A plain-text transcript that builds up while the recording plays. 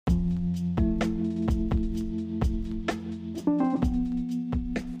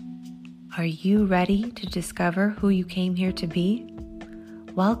Are you ready to discover who you came here to be?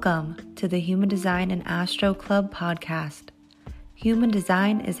 Welcome to the Human Design and Astro Club podcast. Human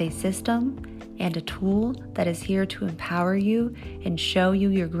Design is a system and a tool that is here to empower you and show you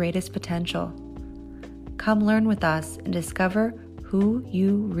your greatest potential. Come learn with us and discover who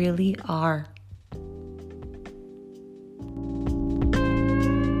you really are.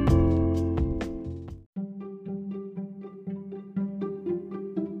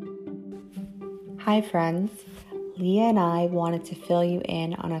 Hi friends, Leah and I wanted to fill you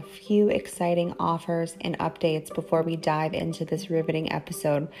in on a few exciting offers and updates before we dive into this riveting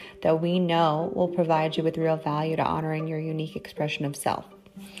episode that we know will provide you with real value to honoring your unique expression of self.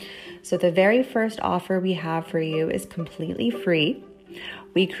 So the very first offer we have for you is completely free.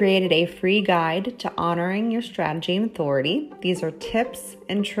 We created a free guide to honoring your strategy and authority. These are tips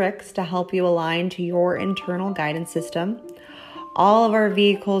and tricks to help you align to your internal guidance system. All of our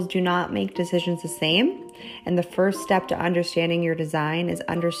vehicles do not make decisions the same, and the first step to understanding your design is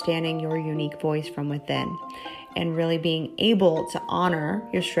understanding your unique voice from within and really being able to honor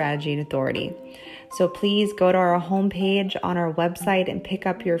your strategy and authority. So please go to our homepage on our website and pick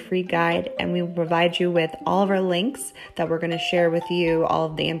up your free guide, and we will provide you with all of our links that we're going to share with you, all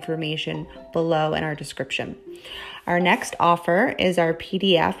of the information below in our description. Our next offer is our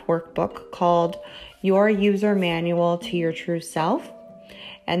PDF workbook called Your User Manual to Your True Self.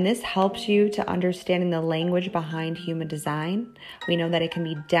 And this helps you to understanding the language behind human design. We know that it can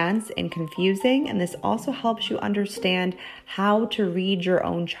be dense and confusing, and this also helps you understand how to read your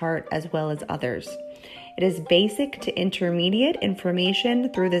own chart as well as others. It is basic to intermediate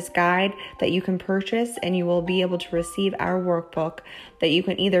information through this guide that you can purchase, and you will be able to receive our workbook that you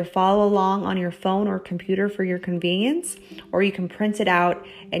can either follow along on your phone or computer for your convenience, or you can print it out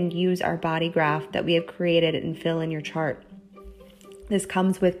and use our body graph that we have created and fill in your chart. This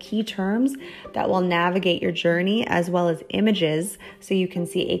comes with key terms that will navigate your journey as well as images so you can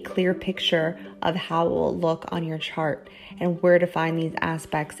see a clear picture of how it will look on your chart and where to find these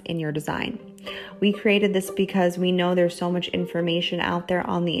aspects in your design. We created this because we know there's so much information out there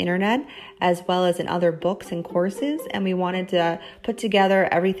on the internet as well as in other books and courses, and we wanted to put together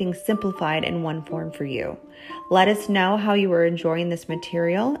everything simplified in one form for you. Let us know how you are enjoying this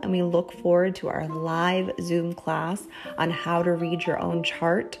material, and we look forward to our live Zoom class on how to read your own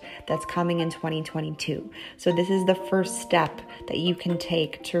chart that's coming in 2022. So this is the first step that you can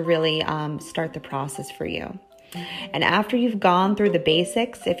take to really start the process for you. And after you've gone through the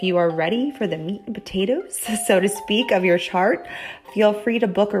basics, if you are ready for the meat and potatoes, so to speak, of your chart, feel free to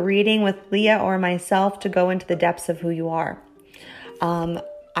book a reading with Leah or myself to go into the depths of who you are.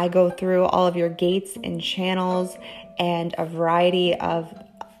 I go through all of your gates and channels and a variety of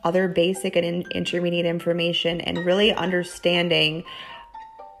other basic and intermediate information, and really understanding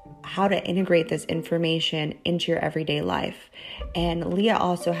how to integrate this information into your everyday life. And Leah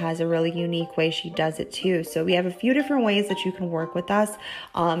also has a really unique way she does it too. So we have a few different ways that you can work with us,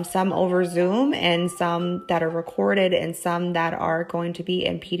 some over Zoom and some that are recorded and some that are going to be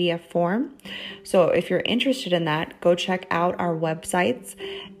in PDF form. So if you're interested in that, go check out our websites.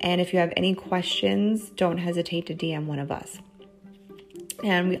 And if you have any questions, don't hesitate to DM one of us.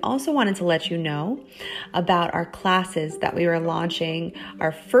 And we also wanted to let you know about our classes that we were launching,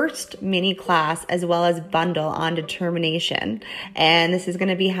 our first mini class as well as bundle on determination. And this is going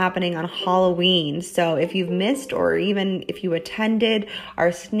to be happening on Halloween. So if you've missed, or even if you attended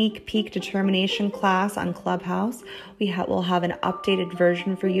our sneak peek determination class on Clubhouse, we'll have an updated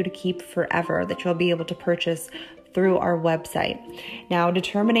version for you to keep forever that you'll be able to purchase through our website. Now,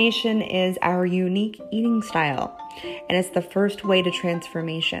 determination is our unique eating style, and it's the first way to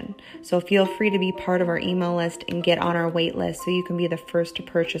transformation. So feel free to be part of our email list and get on our wait list so you can be the first to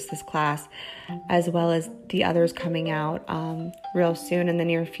purchase this class, as well as the others coming out real soon in the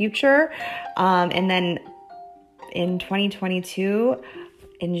near future. And then in 2022,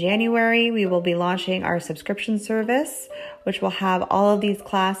 in January, we will be launching our subscription service, which will have all of these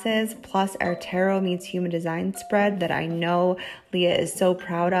classes, plus our Tarot Meets Human Design spread that I know Leah is so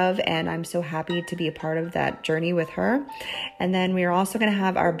proud of, and I'm so happy to be a part of that journey with her. And then we are also going to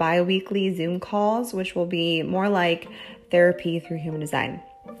have our bi-weekly Zoom calls, which will be more like therapy through human design.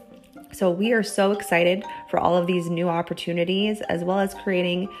 So we are so excited for all of these new opportunities, as well as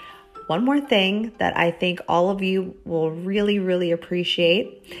creating one more thing that I think all of you will really, really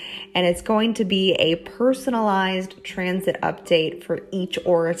appreciate. And it's going to be a personalized transit update for each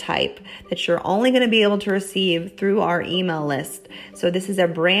aura type that you're only going to be able to receive through our email list. So this is a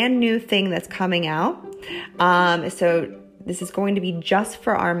brand new thing that's coming out. So This is going to be just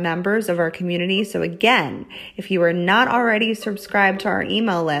for our members of our community. So again, if you are not already subscribed to our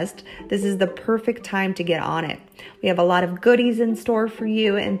email list, this is the perfect time to get on it. We have a lot of goodies in store for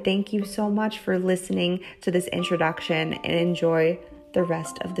you, and thank you so much for listening to this introduction, and enjoy the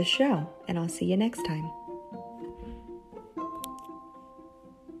rest of the show. And I'll see you next time.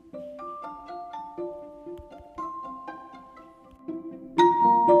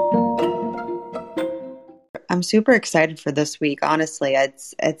 I'm super excited for this week. Honestly,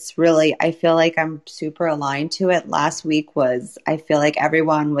 it's really, I feel like I'm super aligned to it. Last week was, I feel like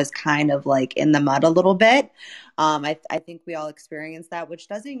everyone was kind of like in the mud a little bit. I think we all experienced that, which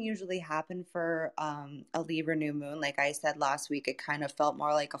doesn't usually happen for a Libra new moon. Like I said last week, it kind of felt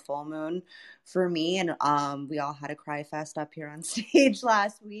more like a full moon for me, and we all had a cry fest up here on stage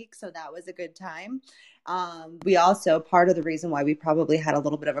last week, so that was a good time. We also, part of the reason why we probably had a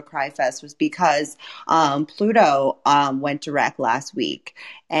little bit of a cry fest was because Pluto went direct last week,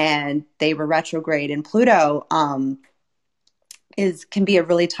 and they were retrograde. And Pluto can be a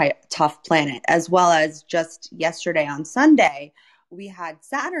really tough planet, as well as just yesterday on Sunday we had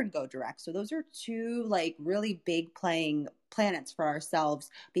Saturn go direct. So those are two like really big playing planets for ourselves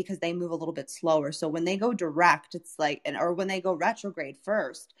because they move a little bit slower. So when they go direct, it's like, or when they go retrograde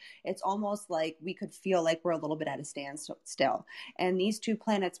first, it's almost like we could feel like we're a little bit at a standstill. And these two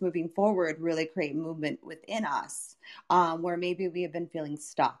planets moving forward really create movement within us, where maybe we have been feeling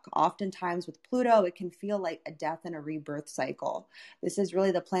stuck. Oftentimes with Pluto, it can feel like a death and a rebirth cycle. This is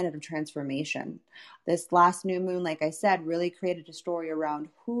really the planet of transformation. This last new moon, like I said, really created a story around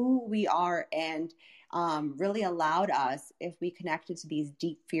who we are, and really allowed us, if we connected to these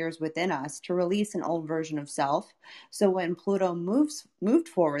deep fears within us, to release an old version of self. So when Pluto moved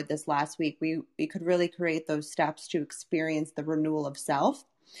forward this last week, we could really create those steps to experience the renewal of self.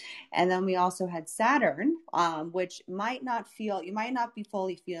 And then we also had Saturn, which you might not be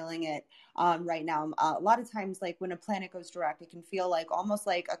fully feeling it right now. A lot of times, like when a planet goes direct, it can feel like almost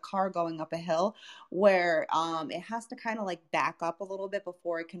like a car going up a hill, where it has to kind of like back up a little bit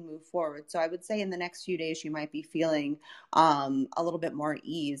before it can move forward. So I would say in the next few days, you might be feeling a little bit more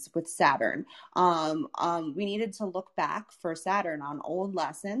ease with Saturn. We needed to look back for Saturn on old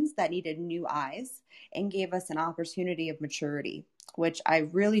lessons that needed new eyes and gave us an opportunity of maturity, which I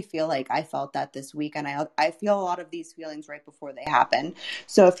really feel like I felt that this week. And I feel a lot of these feelings right before they happen.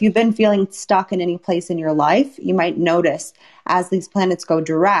 So if you've been feeling stuck in any place in your life, you might notice as these planets go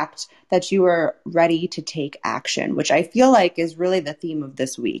direct that you are ready to take action, which I feel like is really the theme of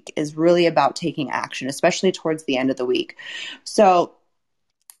this week, is really about taking action, especially towards the end of the week. So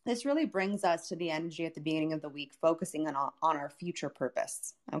this really brings us to the energy at the beginning of the week, focusing on our future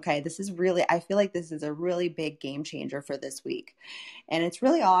purpose. Okay, this is really, I feel like this is a really big game changer for this week. And it's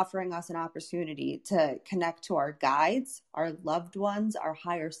really offering us an opportunity to connect to our guides, our loved ones, our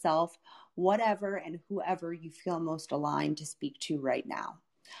higher self, whatever and whoever you feel most aligned to speak to right now.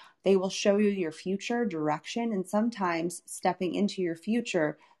 They will show you your future direction, and sometimes stepping into your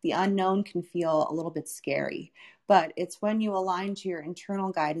future, the unknown can feel a little bit scary. But it's when you align to your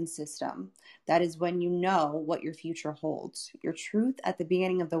internal guidance system, that is when you know what your future holds. Your truth at the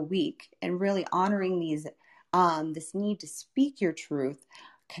beginning of the week, and really honoring this need to speak your truth,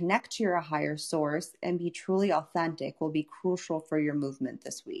 connect to your higher source, and be truly authentic will be crucial for your movement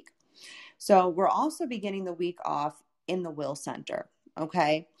this week. So we're also beginning the week off in the will center.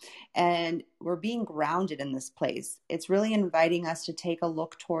 Okay. And we're being grounded in this place. It's really inviting us to take a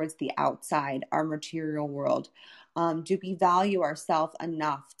look towards the outside, our material world. Do we value ourselves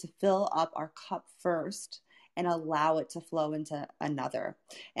enough to fill up our cup first and allow it to flow into another?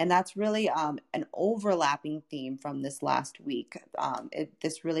 And that's really an overlapping theme from this last week.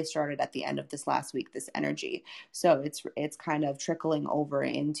 This really started at the end of this last week, this energy. So it's kind of trickling over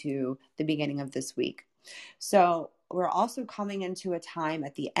into the beginning of this week. So we're also coming into a time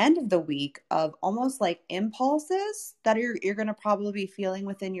at the end of the week of almost like impulses that you're going to probably be feeling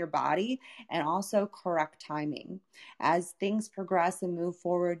within your body, and also correct timing. As things progress and move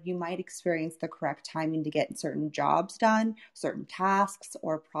forward, you might experience the correct timing to get certain jobs done, certain tasks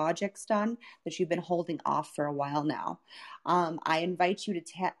or projects done that you've been holding off for a while now. I invite you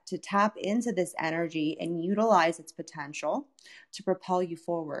to tap into this energy and utilize its potential to propel you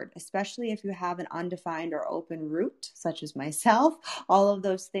forward, especially if you have an undefined or open route, such as myself. All of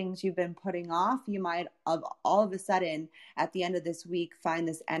those things you've been putting off, you might all of a sudden at the end of this week find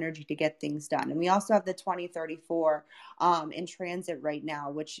this energy to get things done. And we also have the 2034 in transit right now,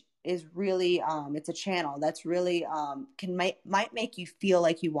 which is really it's a channel that's really might make you feel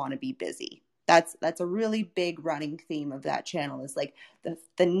like you want to be busy. That's a really big running theme of that channel, is like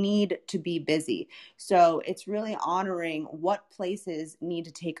the need to be busy. So it's really honoring what places need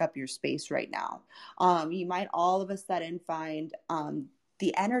to take up your space right now. You might all of a sudden find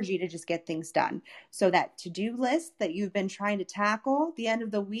the energy to just get things done. So that to-do list that you've been trying to tackle the end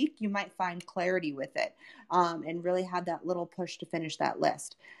of the week, you might find clarity with it, and really have that little push to finish that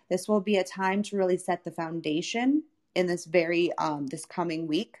list. This will be a time to really set the foundation in this coming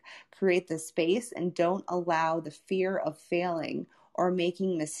week. Create the space and don't allow the fear of failing or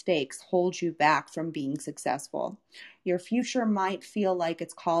making mistakes hold you back from being successful. Your future might feel like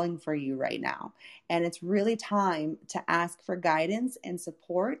it's calling for you right now, and it's really time to ask for guidance and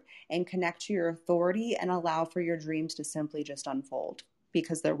support and connect to your authority and allow for your dreams to simply just unfold,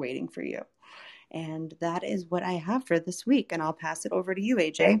 because they're waiting for you. And that is what I have for this week, and I'll pass it over to you,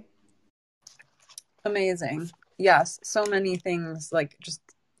 AJ. Amazing. Yes, so many things, like just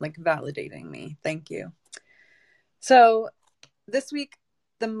like validating me. Thank you. So this week,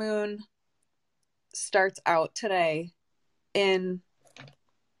 the moon starts out today in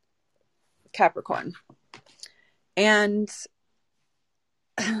Capricorn. And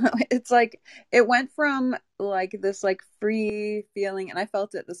it's like, it went from like this like free feeling, and I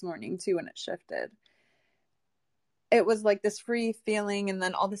felt it this morning too when it shifted. It was like this free feeling, and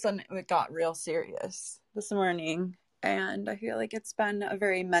then all of a sudden it got real serious this morning. And I feel like it's been a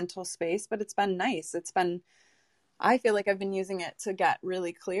very mental space, but it's been nice. I feel like I've been using it to get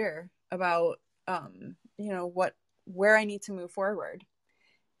really clear about, where I need to move forward.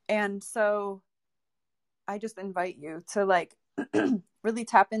 And so I just invite you to like really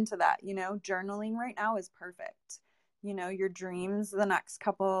tap into that. Journaling right now is perfect. Your dreams the next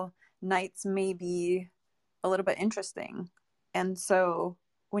couple nights may be a little bit interesting. And so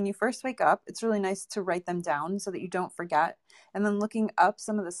when you first wake up, it's really nice to write them down so that you don't forget. And then looking up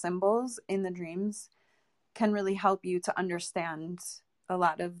some of the symbols in the dreams can really help you to understand a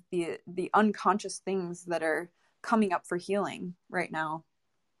lot of the unconscious things that are coming up for healing right now.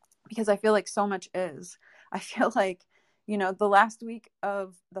 Because I feel like so much is. I feel like, the last week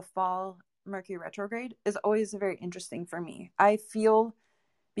of the fall Mercury retrograde is always very interesting for me. I feel,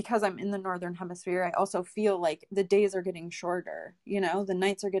 because I'm in the northern hemisphere, I also feel like the days are getting shorter, the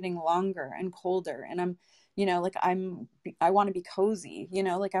nights are getting longer and colder, and I want to be cozy,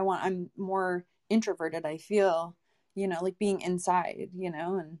 I'm more introverted. I feel, like being inside,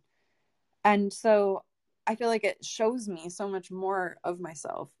 and so I feel like it shows me so much more of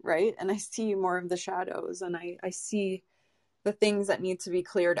myself, right? And I see more of the shadows, and I see the things that need to be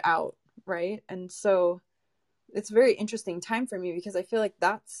cleared out, right? And so it's a very interesting time for me, because I feel like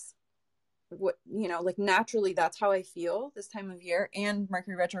that's what, like naturally that's how I feel this time of year, and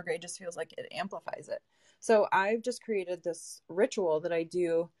Mercury retrograde just feels like it amplifies it. So I've just created this ritual that I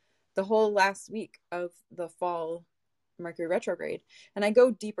do the whole last week of the fall Mercury retrograde, and I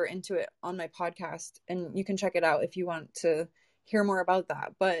go deeper into it on my podcast, and you can check it out if you want to hear more about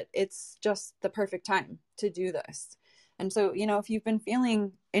that. But it's just the perfect time to do this. And so, if you've been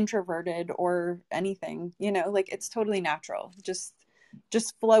feeling introverted or anything, like it's totally natural. Just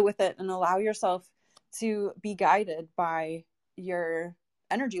flow with it and allow yourself to be guided by your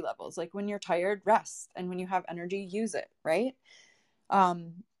energy levels. Like when you're tired, rest, and when you have energy, use it, right?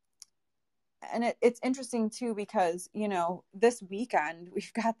 And it's interesting too, because this weekend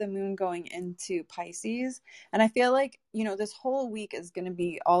we've got the moon going into Pisces, and I feel like this whole week is going to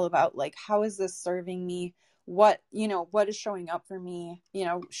be all about like, how is this serving me? What is showing up for me?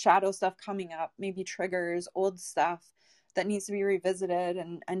 Shadow stuff coming up, maybe triggers, old stuff that needs to be revisited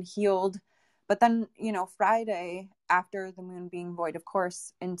and healed. But then Friday, after the moon being void, of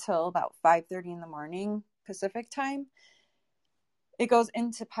course, until about 5:30 in the morning Pacific time, it goes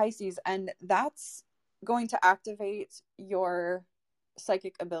into Pisces, and that's going to activate your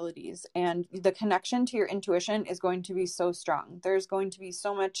psychic abilities, and the connection to your intuition is going to be so strong. There's going to be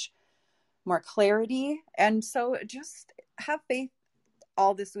so much more clarity. And so just have faith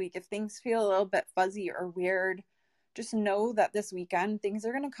all this week. If things feel a little bit fuzzy or weird, just know that this weekend things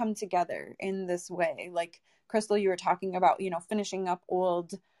are going to come together in this way. Like Crystal, you were talking about, finishing up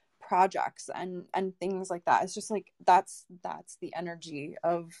old projects and things like that. It's just like that's the energy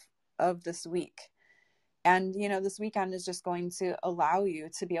of this week. And this weekend is just going to allow you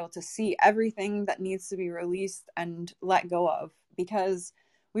to be able to see everything that needs to be released and let go of, because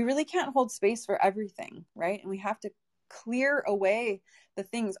we really can't hold space for everything, right? And we have to clear away the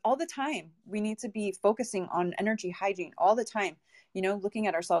things all the time. We need to be focusing on energy hygiene all the time, looking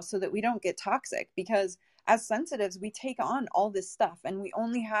at ourselves so that we don't get toxic, because as sensitives, we take on all this stuff and we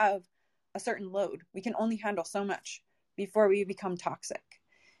only have a certain load. We can only handle so much before we become toxic.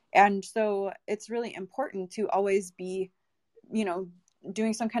 And so it's really important to always be, you know,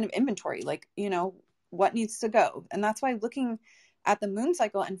 doing some kind of inventory, like, you know, what needs to go. And that's why looking at the moon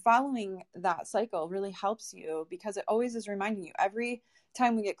cycle and following that cycle really helps you, because it always is reminding you every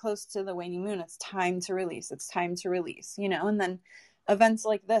time we get close to the waning moon, it's time to release. It's time to release, you know, and then events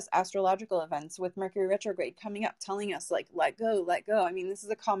like this, astrological events with Mercury retrograde coming up, telling us like, let go, let go. I mean, this is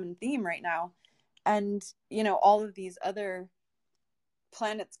a common theme right now. And, you know, all of these other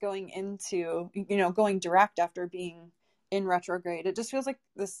planets going into, you know, going direct after being in retrograde. It just feels like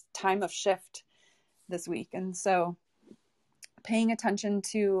this time of shift this week. And so paying attention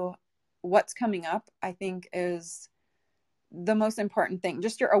to what's coming up, I think, is the most important thing.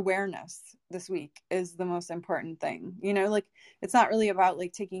 Just your awareness this week is the most important thing. You know, like, it's not really about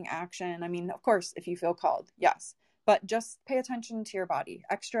like taking action. I mean, of course, if you feel called, yes, but just pay attention to your body,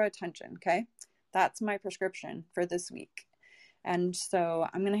 extra attention. Okay. That's my prescription for this week. And so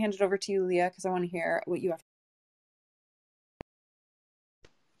I'm going to hand it over to you, Leah, because I want to hear what you have.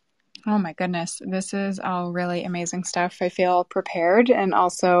 Oh my goodness. This is all really amazing stuff. I feel prepared and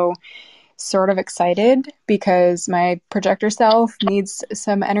also sort of excited because my projector self needs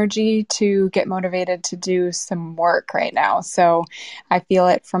some energy to get motivated to do some work right now. So I feel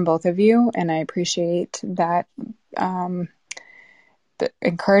it from both of you, and I appreciate that the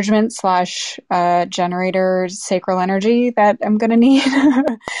encouragement slash generator sacral energy that I'm going to need.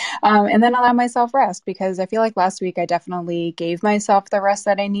 And then allow myself rest, because I feel like last week I definitely gave myself the rest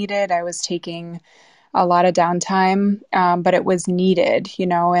that I needed. I was taking a lot of downtime, but it was needed, you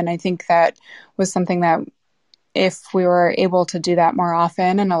know, and I think that was something that if we were able to do that more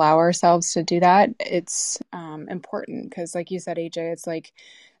often and allow ourselves to do that, it's important, because like you said, AJ, it's like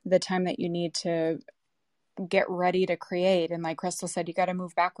the time that you need to get ready to create. And like Crystal said, you got to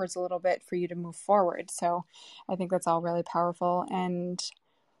move backwards a little bit for you to move forward. So I think that's all really powerful and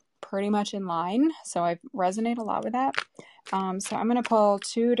pretty much in line. So I resonate a lot with that. So I'm going to pull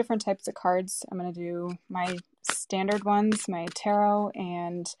two different types of cards. I'm going to do my standard ones, my tarot,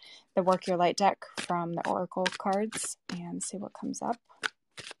 and the Work Your Light deck from the Oracle cards, and see what comes up.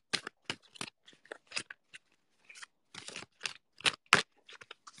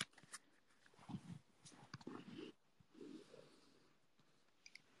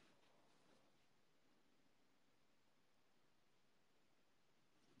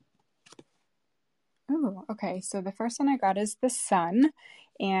 Oh, okay. So the first one I got is the sun,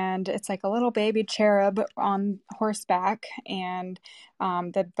 and it's like a little baby cherub on horseback, and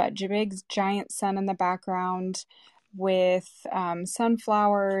the big giant sun in the background with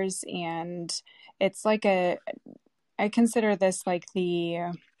sunflowers, and it's like I consider this like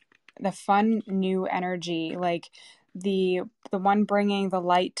the fun new energy, like the one bringing the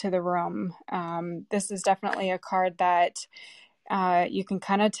light to the room. This is definitely a card that you can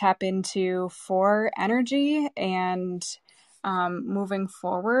kind of tap into for energy and moving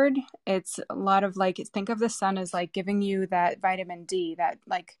forward. It's a lot of like, think of the sun as like giving you that vitamin D, that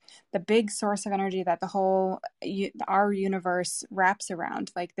like the big source of energy that the whole our universe wraps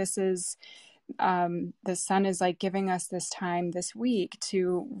around. Like this is the sun is like giving us this time this week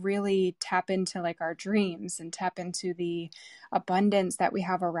to really tap into like our dreams and tap into the abundance that we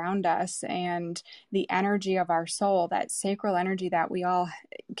have around us and the energy of our soul, that sacral energy that we all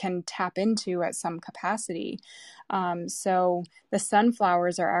can tap into at some capacity. So the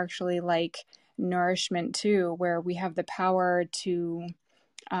sunflowers are actually like nourishment too, where we have the power to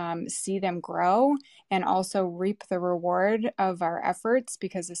see them grow and also reap the reward of our efforts,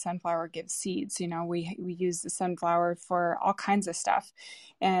 because the sunflower gives seeds. You know, we use the sunflower for all kinds of stuff,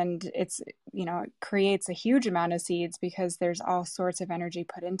 and it's, you know, it creates a huge amount of seeds because there's all sorts of energy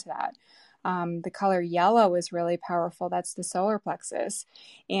put into that. The color yellow is really powerful. That's the solar plexus.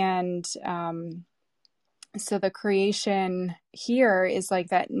 And so the creation here is like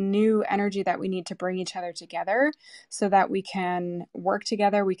that new energy that we need to bring each other together so that we can work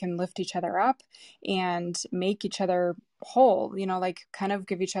together, we can lift each other up and make each other whole, you know, like kind of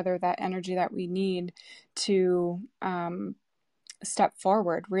give each other that energy that we need to step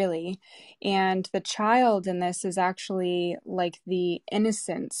forward, really. And the child in this is actually like the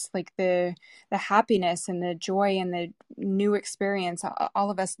innocence, like the happiness and the joy and the new experience.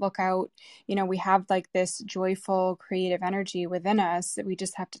 All of us look out, you know, we have like this joyful creative energy within us that we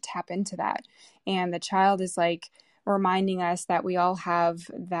just have to tap into that. And the child is like reminding us that we all have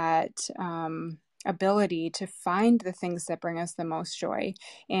that ability to find the things that bring us the most joy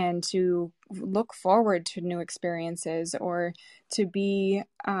and to look forward to new experiences, or to be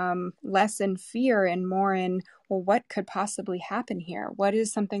less in fear and more in, well, what could possibly happen here? What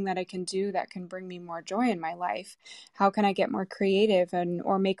is something that I can do that can bring me more joy in my life? How can I get more creative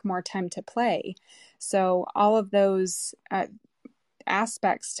or make more time to play? So all of those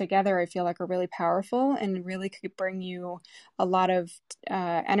aspects together, I feel like, are really powerful and really could bring you a lot of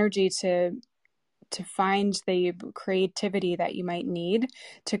energy to find the creativity that you might need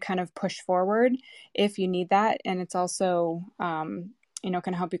to kind of push forward if you need that. And it's also,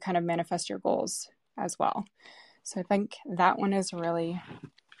 can help you kind of manifest your goals as well. So I think that one is really,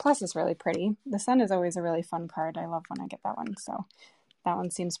 plus it's really pretty. The sun is always a really fun card. I love when I get that one. So that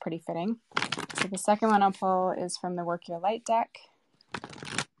one seems pretty fitting. So the second one I'll pull is from the Work Your Light deck.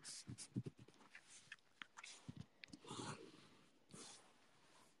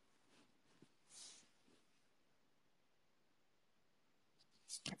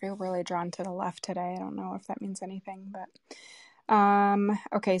 I feel really drawn to the left today. I don't know if that means anything, but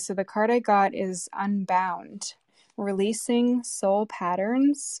okay, so the card I got is Unbound, releasing soul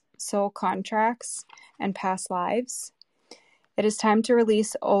patterns, soul contracts, and past lives. It is time to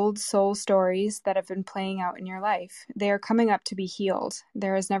release old soul stories that have been playing out in your life. They are coming up to be healed.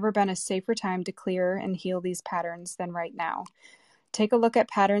 There has never been a safer time to clear and heal these patterns than right now. Take a look at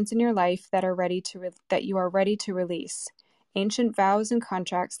patterns in your life that you are ready to release. Ancient vows and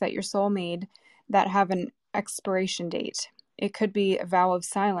contracts that your soul made that have an expiration date. It could be a vow of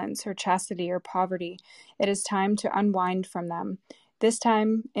silence or chastity or poverty. It is time to unwind from them. This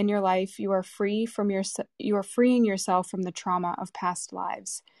time in your life, you are freeing yourself from the trauma of past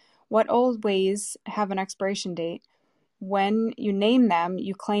lives. What old ways have an expiration date? When you name them,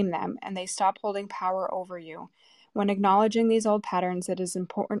 you claim them, and they stop holding power over you. When acknowledging these old patterns, it is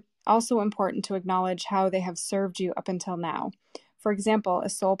also important to acknowledge how they have served you up until now. For example, a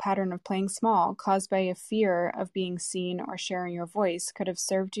soul pattern of playing small, caused by a fear of being seen or sharing your voice, could have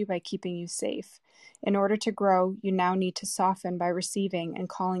served you by keeping you safe. In order to grow, you now need to soften by receiving and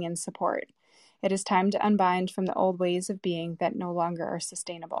calling in support. It is time to unbind from the old ways of being that no longer are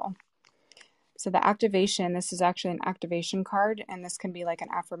sustainable. So the activation, this is actually an activation card, and this can be like an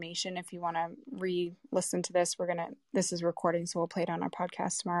affirmation. If you want to re-listen to this, this is recording, so we'll play it on our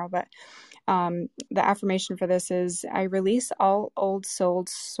podcast tomorrow. But the affirmation for this is, I release all old soul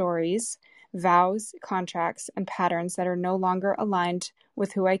stories, vows, contracts, and patterns that are no longer aligned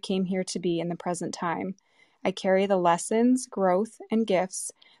with who I came here to be in the present time. I carry the lessons, growth, and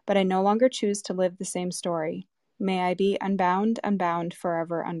gifts, but I no longer choose to live the same story. May I be unbound,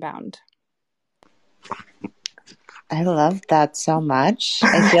 forever unbound. I love that so much.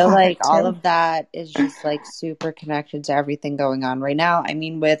 I feel like all of that is just like super connected to everything going on right now. I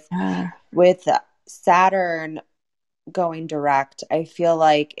mean, with Saturn going direct, I feel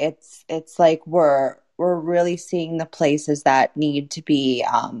like it's like we're really seeing the places that need to be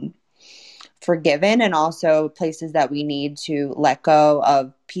forgiven, and also places that we need to let go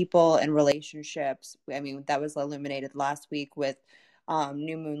of people and relationships. I mean, that was illuminated last week with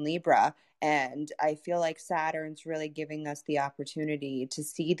New Moon Libra. And I feel like Saturn's really giving us the opportunity to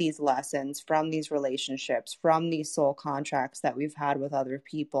see these lessons from these relationships, from these soul contracts that we've had with other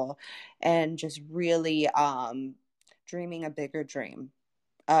people, and just really dreaming a bigger dream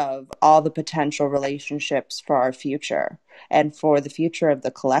of all the potential relationships for our future and for the future of the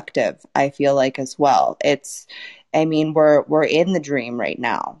collective. I feel like as well. We're in the dream right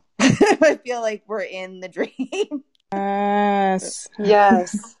now. I feel like we're in the dream. Yes.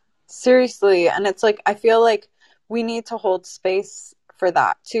 Seriously. And it's like, I feel like we need to hold space for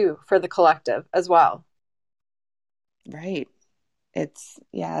that too, for the collective as well. Right.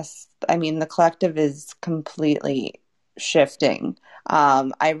 Yes. I mean, the collective is completely shifting.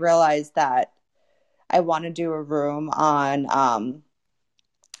 I realized that I want to do a room on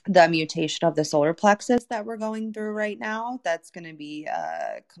the mutation of the solar plexus that we're going through right now. That's going to be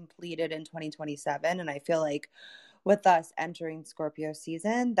completed in 2027. And I feel like with us entering Scorpio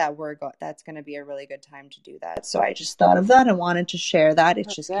season, that's going to be a really good time to do that. So I just thought of that. I wanted to share that. It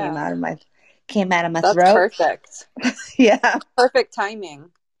just came out of my That's throat. Perfect. Yeah. Perfect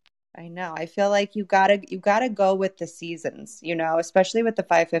timing. I know. I feel like you gotta go with the seasons, especially with the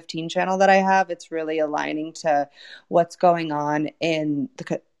 515 channel that I have. It's really aligning to what's going on in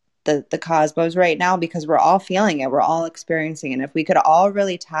the cosmos right now, because we're all feeling it, we're all experiencing it. And if we could all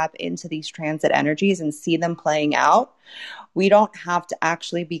really tap into these transit energies and see them playing out, we don't have to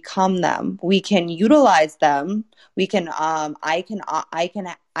actually become them. We can utilize them. We can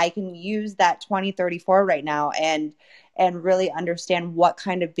I can use that 2034 right now and really understand what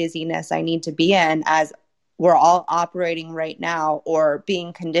kind of busyness I need to be in, as we're all operating right now or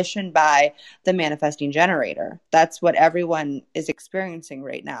being conditioned by the manifesting generator. That's what everyone is experiencing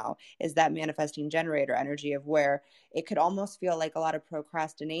right now, is that manifesting generator energy, of where it could almost feel like a lot of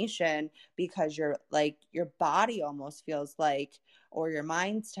procrastination, because you're like, your body almost feels like, or your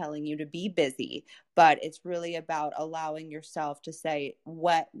mind's telling you to be busy. But it's really about allowing yourself to say,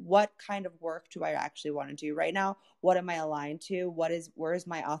 what kind of work do I actually want to do right now? What am I aligned to? Where is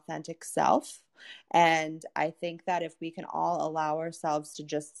my authentic self? And I think that if we can all allow ourselves to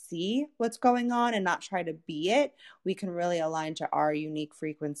just see what's going on and not try to be it, we can really align to our unique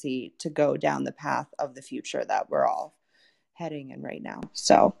frequency to go down the path of the future that we're all heading in right now.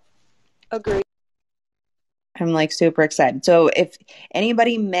 So Agree. I'm like super excited. So if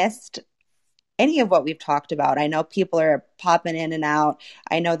anybody missed any of what we've talked about, I know people are popping in and out.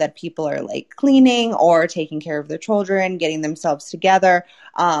 I know that people are like cleaning or taking care of their children, getting themselves together,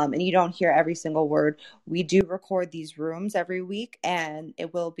 and you don't hear every single word. We do record these rooms every week, and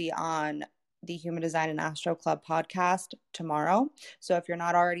it will be on the Human Design and Astro Club podcast tomorrow. So if you're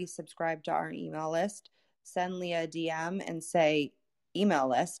not already subscribed to our email list, send Leah a DM and say email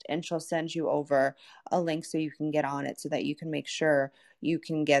list, and she'll send you over a link so you can get on it, so that you can make sure you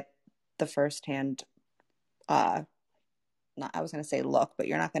can get the firsthand, I was going to say look, but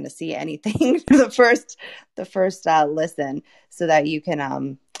you're not going to see anything the first listen, so that you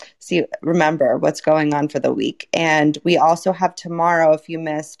can remember what's going on for the week. And we also have tomorrow, if you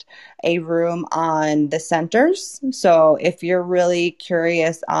missed, a room on the centers. So if you're really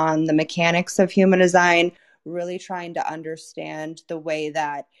curious on the mechanics of human design, really trying to understand the way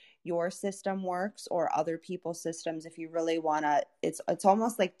that your system works or other people's systems, if you really want to, it's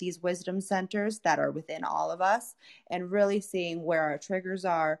almost like these wisdom centers that are within all of us, and really seeing where our triggers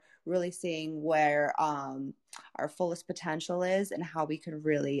are, really seeing where our fullest potential is, and how we can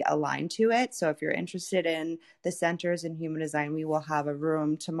really align to it. So if you're interested in the centers in human design, we will have a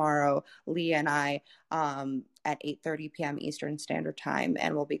room tomorrow, Leah and I, at 8:30 p.m. Eastern Standard Time,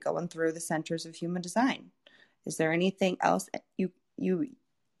 and we'll be going through the centers of human design. Is there anything else you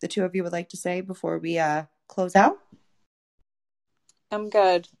the two of you would like to say before we close out? I'm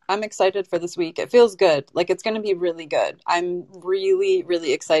good. I'm excited for this week. It feels good. Like it's going to be really good. I'm really,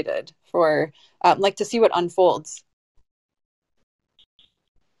 really excited for like to see what unfolds.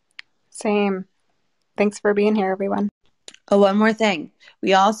 Same. Thanks for being here, everyone. Oh, one more thing.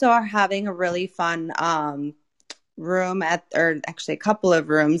 We also are having a really fun room or actually a couple of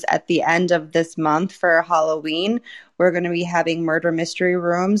rooms at the end of this month for Halloween. We're going to be having murder mystery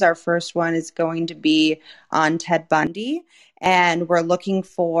rooms. Our first one is going to be on Ted Bundy, and we're looking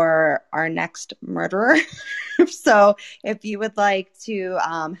for our next murderer. So if you would like to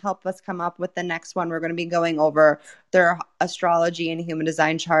help us come up with the next one, we're going to be going over their astrology and human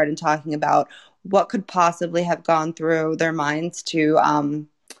design chart and talking about what could possibly have gone through their minds to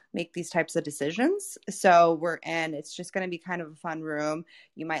make these types of decisions. So it's just going to be kind of a fun room.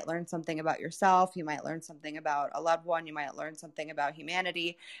 You might learn something about yourself. You might learn something about a loved one. You might learn something about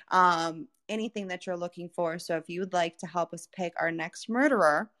humanity, anything that you're looking for. So if you would like to help us pick our next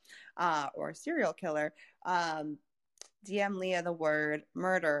murderer or serial killer, DM Leah the word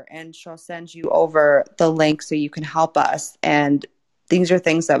murder, and she'll send you over the link so you can help us. And these are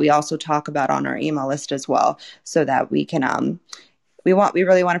things that we also talk about on our email list as well, so that we can we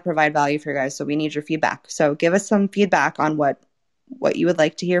really want to provide value for you guys. So we need your feedback. So give us some feedback on what you would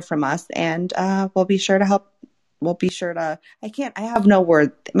like to hear from us, and we'll be sure to help. We'll be sure to. I have no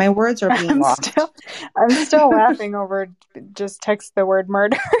word. My words are being lost. I'm still laughing over. Just text the word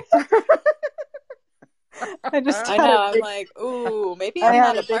murder. I know. I'm like, ooh, maybe I'm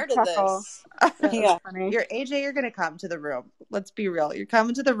not a part of this. Yeah. Funny. You're going to come to the room. Let's be real. You're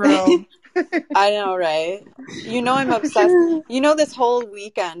coming to the room. I know, right? You know, I'm obsessed. You know, this whole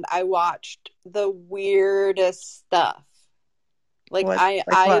weekend I watched the weirdest stuff. Like like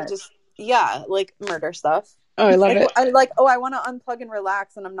murder stuff. Oh, I love it. I want to unplug and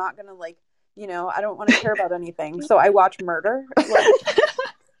relax, and I'm not going to I don't want to care about anything. So I watch murder.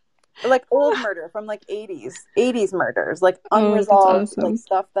 Like old murder from like 80s murders, like unresolved, awesome. Like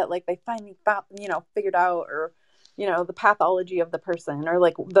stuff that like they finally found, figured out, or the pathology of the person, or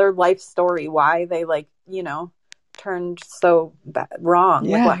like their life story, why they turned so wrong.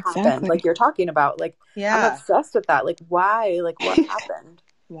 Yeah, like what exactly. happened, like you're talking about, like I'm obsessed with that, like why, like what happened.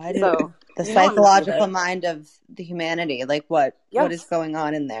 Why do So the you don't want to see psychological that. mind of the humanity, like what Yes. is going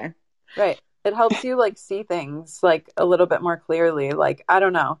on in there? Right. It helps you like see things like a little bit more clearly. Like, I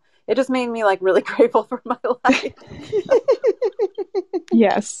don't know. It just made me like really grateful for my life.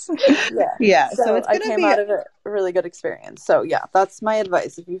 Yes. Yeah. Yeah, so it's I gonna came be out of it a really good experience. So yeah, that's my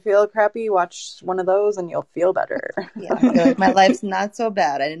advice. If you feel crappy, watch one of those and you'll feel better. yeah, I feel like my life's not so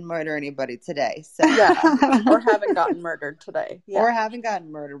bad. I didn't murder anybody today, so Yeah. Or haven't gotten murdered today. Yeah. or haven't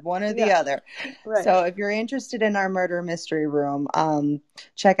gotten murdered, one or the Yeah. other. Right. So if you're interested in our murder mystery room,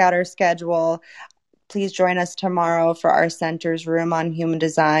 check out our schedule. Please join us tomorrow for our center's room on human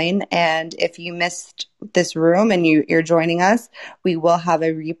design. And if you missed this room and you're joining us, we will have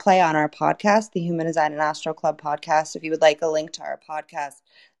a replay on our podcast, the Human Design and Astro Club podcast. If you would like a link to our podcast,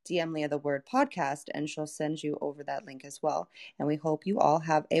 DM Leah the word podcast, and she'll send you over that link as well. And we hope you all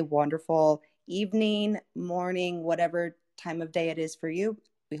have a wonderful evening, morning, whatever time of day it is for you.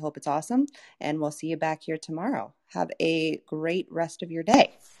 We hope it's awesome. And we'll see you back here tomorrow. Have a great rest of your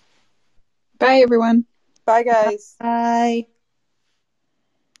day. Bye, everyone. Bye, guys. Bye.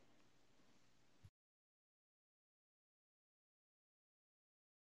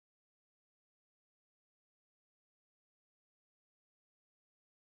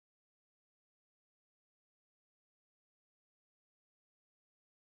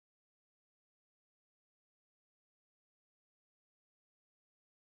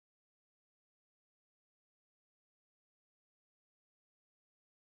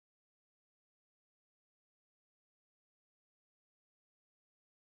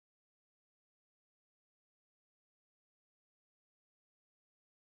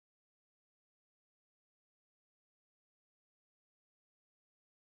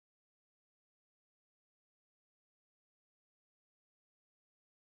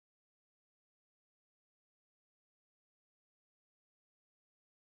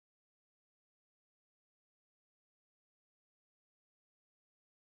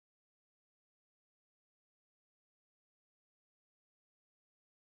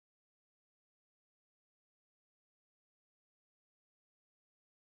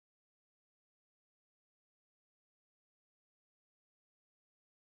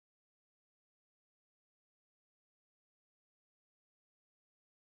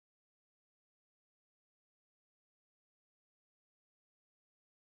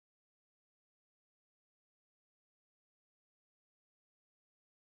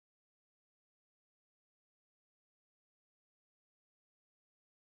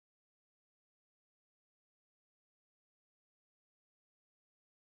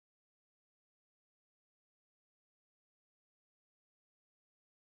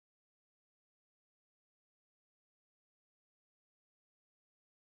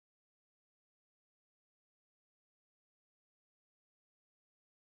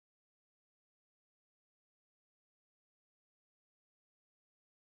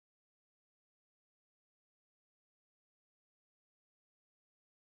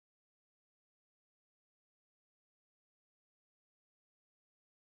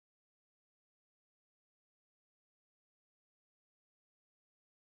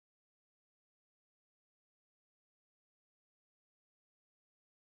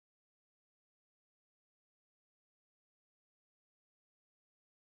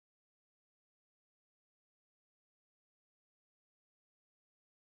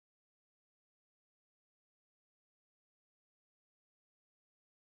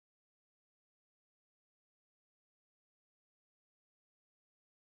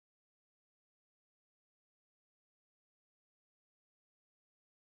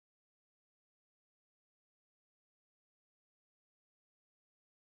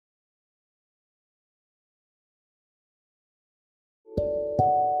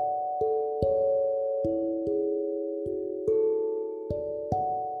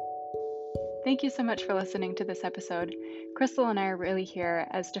 Thank you so much for listening to this episode. Crystal and I are really here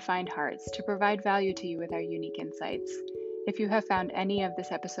as Defined Hearts to provide value to you with our unique insights. If you have found any of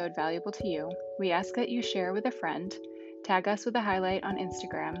this episode valuable to you, we ask that you share with a friend, tag us with a highlight on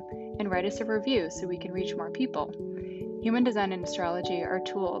Instagram, and write us a review so we can reach more people. Human design and astrology are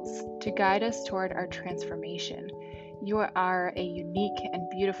tools to guide us toward our transformation. You are a unique and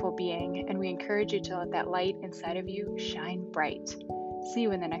beautiful being, and we encourage you to let that light inside of you shine bright. See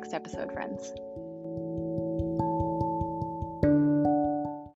you in the next episode, friends.